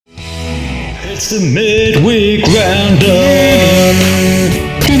It's the Midweek Round-Up.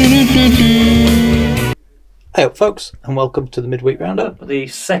 Hey up folks, and welcome to the Midweek Round-Up, the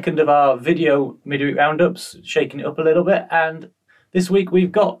second of our video Midweek Roundups, shaking it up a little bit, and this week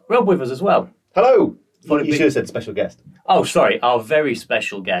we've got Rob with us as well. Hello! You should have said special guest. Oh, sorry, our very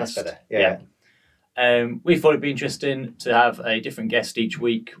special guest. That's better, yeah. We thought it'd be interesting to have a different guest each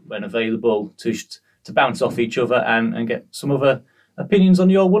week when available to bounce off each other and get some other opinions on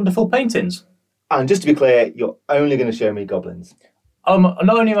your wonderful paintings. And just to be clear, you're only going to show me goblins. Not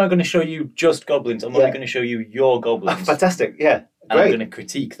only am I going to show you just goblins, I'm only going to show you your goblins. Fantastic, yeah. And Great. I'm going to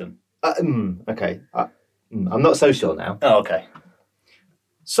critique them. Okay. I'm not so sure now. Oh, okay.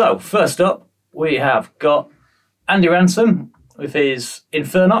 So, first up, we have got Andy Ransom with his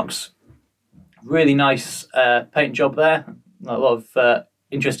Infernox. Really nice paint job there. A lot of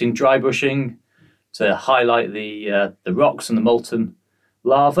interesting dry brushing to highlight the rocks and the molten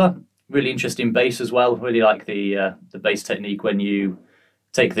lava. Really interesting base as well. Really like the base technique when you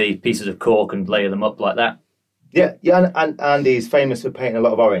take the pieces of cork and layer them up like that. Yeah, and Andy's famous for painting a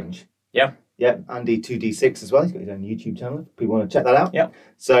lot of orange. Yeah. Yeah, Andy 2D6 as well. He's got his own YouTube channel if people want to check that out. Yeah.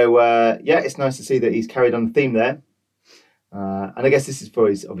 So, yeah, it's nice to see that he's carried on the theme there. And I guess this is for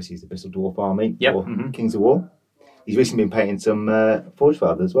his, obviously, he's the Bristol Dwarf Army, or Kings of War. He's recently been painting some Forge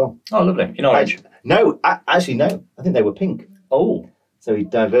Fathers as well. Oh, lovely. In orange? No, actually, no. I think they were pink. Oh. So he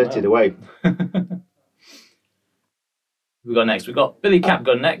diverted away. We've got next. We've got Billy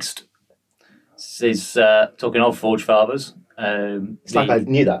Capgun next. This is talking of Forge Fathers. It's like I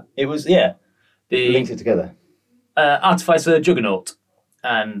knew that. It was, yeah. Linked it together. Artificer Juggernaut.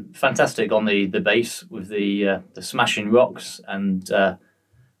 And fantastic on the base with the smashing rocks and the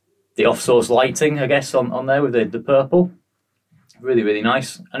off-source lighting, I guess, on there with the purple. Really, really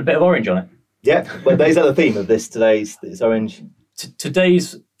nice. And a bit of orange on it. Yeah, well, is that the theme of today's orange?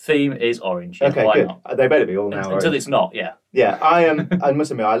 Today's theme is orange. Yeah, okay, why good. not? They better be all now. Until it's not, yeah. Yeah, I must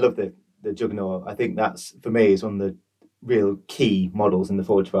admit, I love the Juggernaut. I think that's, for me, is one of the real key models in the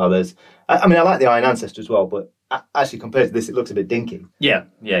Forge Fathers. I mean, I like the Iron Ancestor as well, but actually compared to this, it looks a bit dinky. Yeah,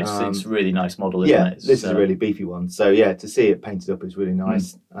 it's a really nice model, isn't it? This is a really beefy one. So yeah, to see it painted up is really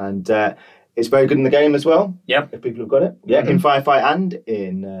nice. And it's very good in the game as well. Yeah. If people have got it. Yeah, in Firefight and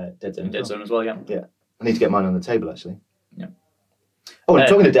in Dead Zone. Dead Zone as well, yeah. Yeah. I need to get mine on the table, actually. Yeah. Oh, I'm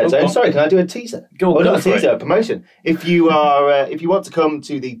talking to Dead Zone. Sorry, can I do a teaser? Go not a for teaser, it. a promotion. If you are, if you want to come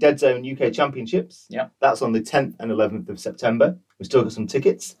to the Dead Zone UK Championships, that's on the 10th and 11th of September. We've still got some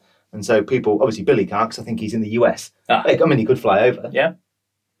tickets, and so people, obviously Billy can't, because I think he's in the US. I mean, he could fly over. Yeah.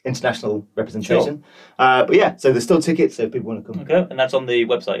 International representation. Sure. But yeah, so there's still tickets, so if people want to come. Okay, and that's on the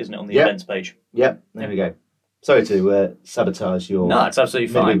website, isn't it? On the events page. Yep. There we go. Sorry to sabotage your. No, it's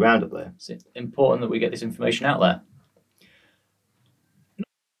absolutely fine. Roundup there. It's important that we get this information out there.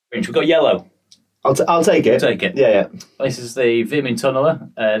 We've got yellow. I'll take it. Take it. Yeah. This is the Vermin Tunneler.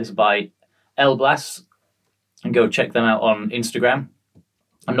 This is by El Blas. And go check them out on Instagram.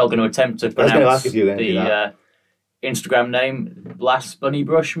 I'm not going to attempt to pronounce the Instagram name. Blas Bunny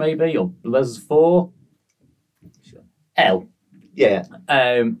Brush, maybe, or Blas4. L. Yeah.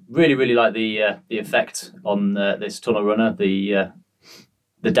 Really, really like the effect on this tunnel runner.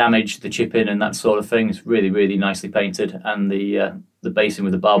 The damage, the chipping, and that sort of thing. It's really, really nicely painted, and the basing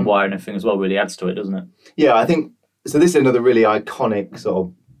with the barbed wire and everything as well really adds to it, doesn't it? Yeah, I think so. This is another really iconic sort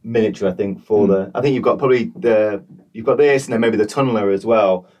of miniature. I think for the. I think you've got probably you've got this, and then maybe the tunneler as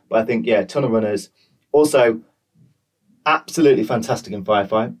well. But I think tunnel runners also absolutely fantastic in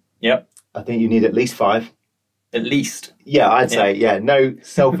Firefight. Yep. I think you need at least 5. At least. Yeah, I'd say no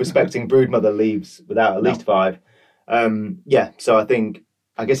self-respecting broodmother leaves without at least 5. So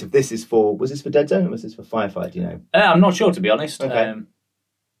I guess if this is was this for Dead Zone or was this for Firefight, do you know? I'm not sure, to be honest. Okay.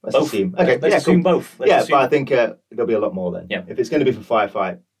 Let's both. assume. Okay, let's assume both. But I think there'll be a lot more then. Yeah. If it's going to be for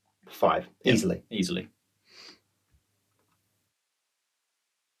Firefight, 5. Easily. Easily.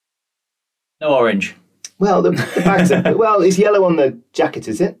 No orange. Well, the bags well, it's yellow on the jacket,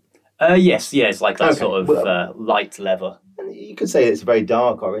 is it? Yes, it's like that sort of light leather. And you could say it's very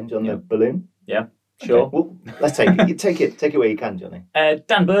dark orange on the balloon. Yeah. Sure. Okay. Well, let's take it. Take it where you can, Johnny.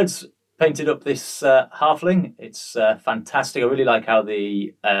 Dan Bird's painted up this halfling. It's fantastic. I really like how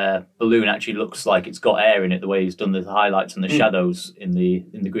the balloon actually looks like it's got air in it. The way he's done the highlights and the shadows in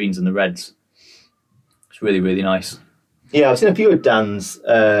the greens and the reds. It's really, really nice. Yeah, I've seen a few of Dan's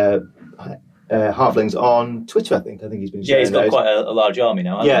halflings on Twitter. I think he's been. Yeah, he's got quite a large army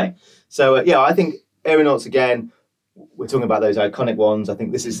now. Hasn't he? So I think Aeronauts again. We're talking about those iconic ones. I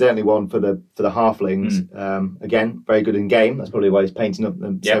think this is certainly one for the halflings. Again, very good in game. That's probably why he's painting up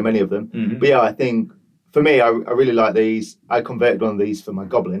so many of them. But I think for me, I really like these. I converted one of these for my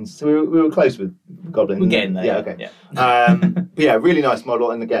Goblins, so we were close with Goblins. We're getting there. Yeah, okay. Yeah. But yeah, really nice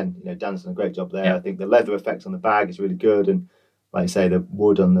model. And again, Dan's done a great job there. Yeah. I think the leather effect on the bag is really good, and like you say, the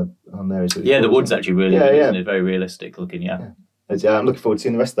wood on there is really Yeah, cool, the wood's actually really good, yeah. isn't it? Very realistic looking. Yeah. I'm looking forward to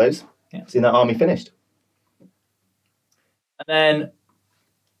seeing the rest of those. Yeah. Seeing that army finished. And then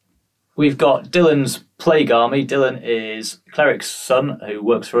we've got Dylan's Plague Army. Dylan is Cleric's son who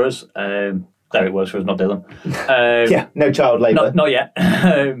works for us. Cleric works for us, not Dylan. Yeah, no child labour. Not yet.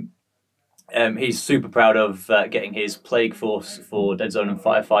 He's super proud of getting his Plague Force for Dead Zone and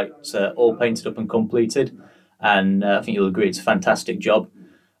Firefights all painted up and completed. And I think you'll agree it's a fantastic job.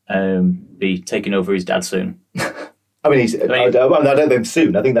 Be taking over his dad soon. I mean, I don't think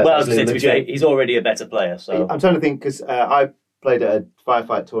soon. I think that's to be fair, he's already a better player. So I'm trying to think because I played at a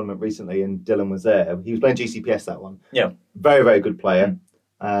firefight tournament recently and Dylan was there. He was playing GCPS that one. Yeah, very very good player.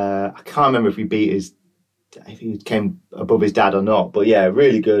 I can't remember if he came above his dad or not, but yeah,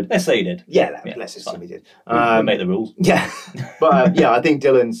 really good. Let's say he did. Yeah, let's assume he did. We'll make the rules. Yeah, but yeah, I think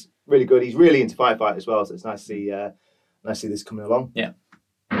Dylan's really good. He's really into firefight as well, so it's nice to see this coming along. Yeah,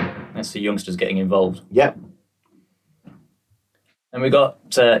 let's see youngsters getting involved. Yeah. And we got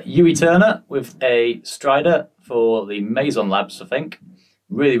Yui Turner with a Strider for the Maison Labs, I think.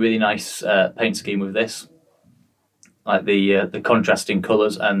 Really, really nice paint scheme with this. Like the contrasting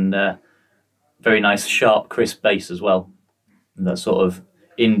colours and very nice, sharp, crisp base as well. And that sort of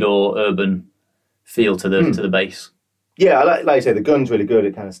indoor, urban feel to the base. Yeah, like I say, the gun's really good.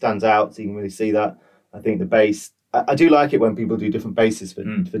 It kind of stands out, so you can really see that. I think the base... I do like it when people do different bases for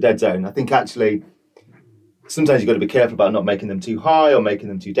Dead Zone. I think actually... sometimes you've got to be careful about not making them too high or making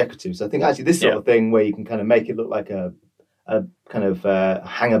them too decorative. So I think actually this sort of thing where you can kind of make it look like a kind of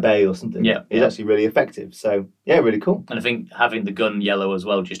hanger bay or something is actually really effective. So yeah, really cool. And I think having the gun yellow as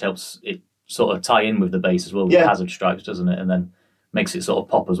well just helps it sort of tie in with the base as well with the hazard stripes, doesn't it? And then makes it sort of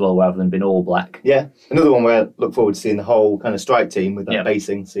pop as well rather than being all black. Yeah, another one where I look forward to seeing the whole kind of strike team with that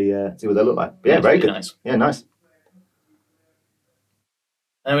basing, see what they look like. But yeah, very good. Nice. Yeah, nice.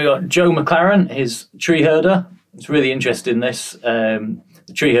 And we got Joe McLaren, his Tree Herder. It's really interesting, this. The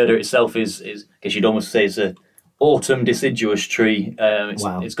Tree Herder itself is I guess you'd almost say it's a autumn deciduous tree.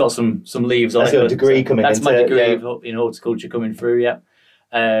 It's got some leaves on it. That's your degree coming That's into my it, degree in horticulture coming through, yeah.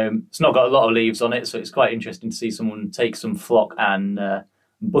 It's not got a lot of leaves on it, so it's quite interesting to see someone take some flock and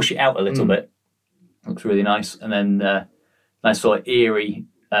bush it out a little bit. Looks really nice. And then nice sort of eerie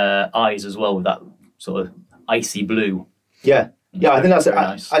eyes as well with that sort of icy blue. Yeah. Yeah, I think that's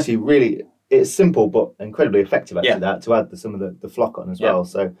nice. Actually really, it's simple but incredibly effective. Actually, that to add some of the flock on as well.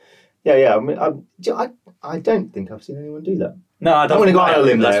 So, yeah. I mean, I don't think I've seen anyone do that. No, I don't. I'm going to go on a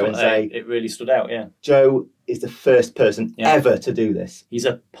limb there there and say it really stood out. Yeah, Joe is the first person ever to do this. He's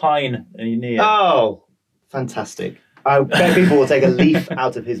a pioneer. Oh, fantastic! I bet people will take a leaf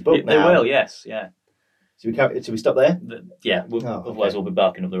out of his book now. They will, yes, yeah. Should we stop there? Yeah, otherwise we'll be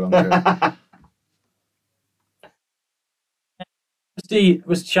barking up the wrong tree. Rusty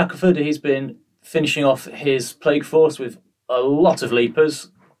Shackelford, he's been finishing off his Plague Force with a lot of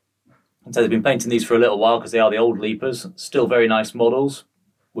Leapers. And so they've been painting these for a little while because they are the old Leapers. Still very nice models.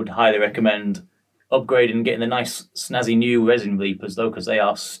 Would highly recommend upgrading and getting the nice snazzy new resin Leapers though, because they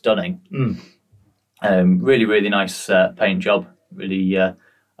are stunning. Really, really nice paint job. Really, I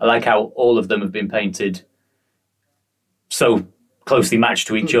like how all of them have been painted so clostly matched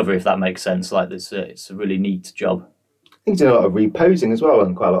to each other, if that makes sense. Like this, it's a really neat job. I think he's done a lot of reposing as well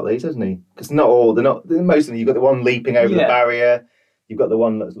on quite a lot of these, hasn't he? Because most of them, you've got the one leaping over the barrier, you've got the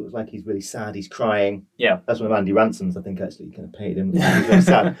one that looks like he's really sad, he's crying. Yeah. That's one of Andy Ransom's, I think, actually, kind of painted him. He's very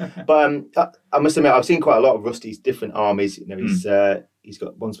sad. But I must admit, I've seen quite a lot of Rusty's different armies. He's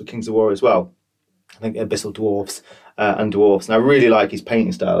got ones for Kings of War as well. I think Abyssal Dwarfs and Dwarfs. And I really like his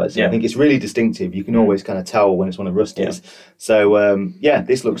painting style, actually. I think it's really distinctive. You can always kind of tell when it's one of Rusty's. So,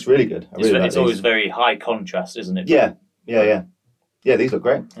 this looks really good. It's always very high contrast, isn't it? Yeah, these look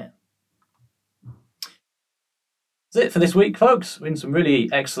great. Yeah. That's it for this week, folks. Been some really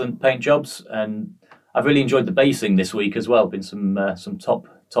excellent paint jobs, and I've really enjoyed the basing this week as well. Been some top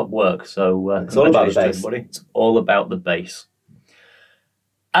work. So it's all about the base. Everybody. It's all about the base.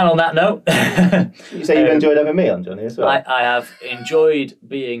 And on that note, you say you've enjoyed having me on, Johnny, as well. I have enjoyed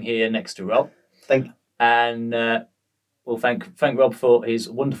being here next to Rob. Thank you. And we'll thank Rob for his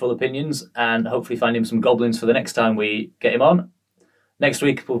wonderful opinions, and hopefully find him some goblins for the next time we get him on. Next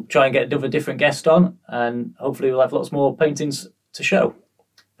week we'll try and get a different guest on, and hopefully we'll have lots more paintings to show.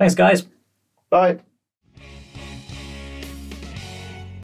 Thanks, guys. Bye.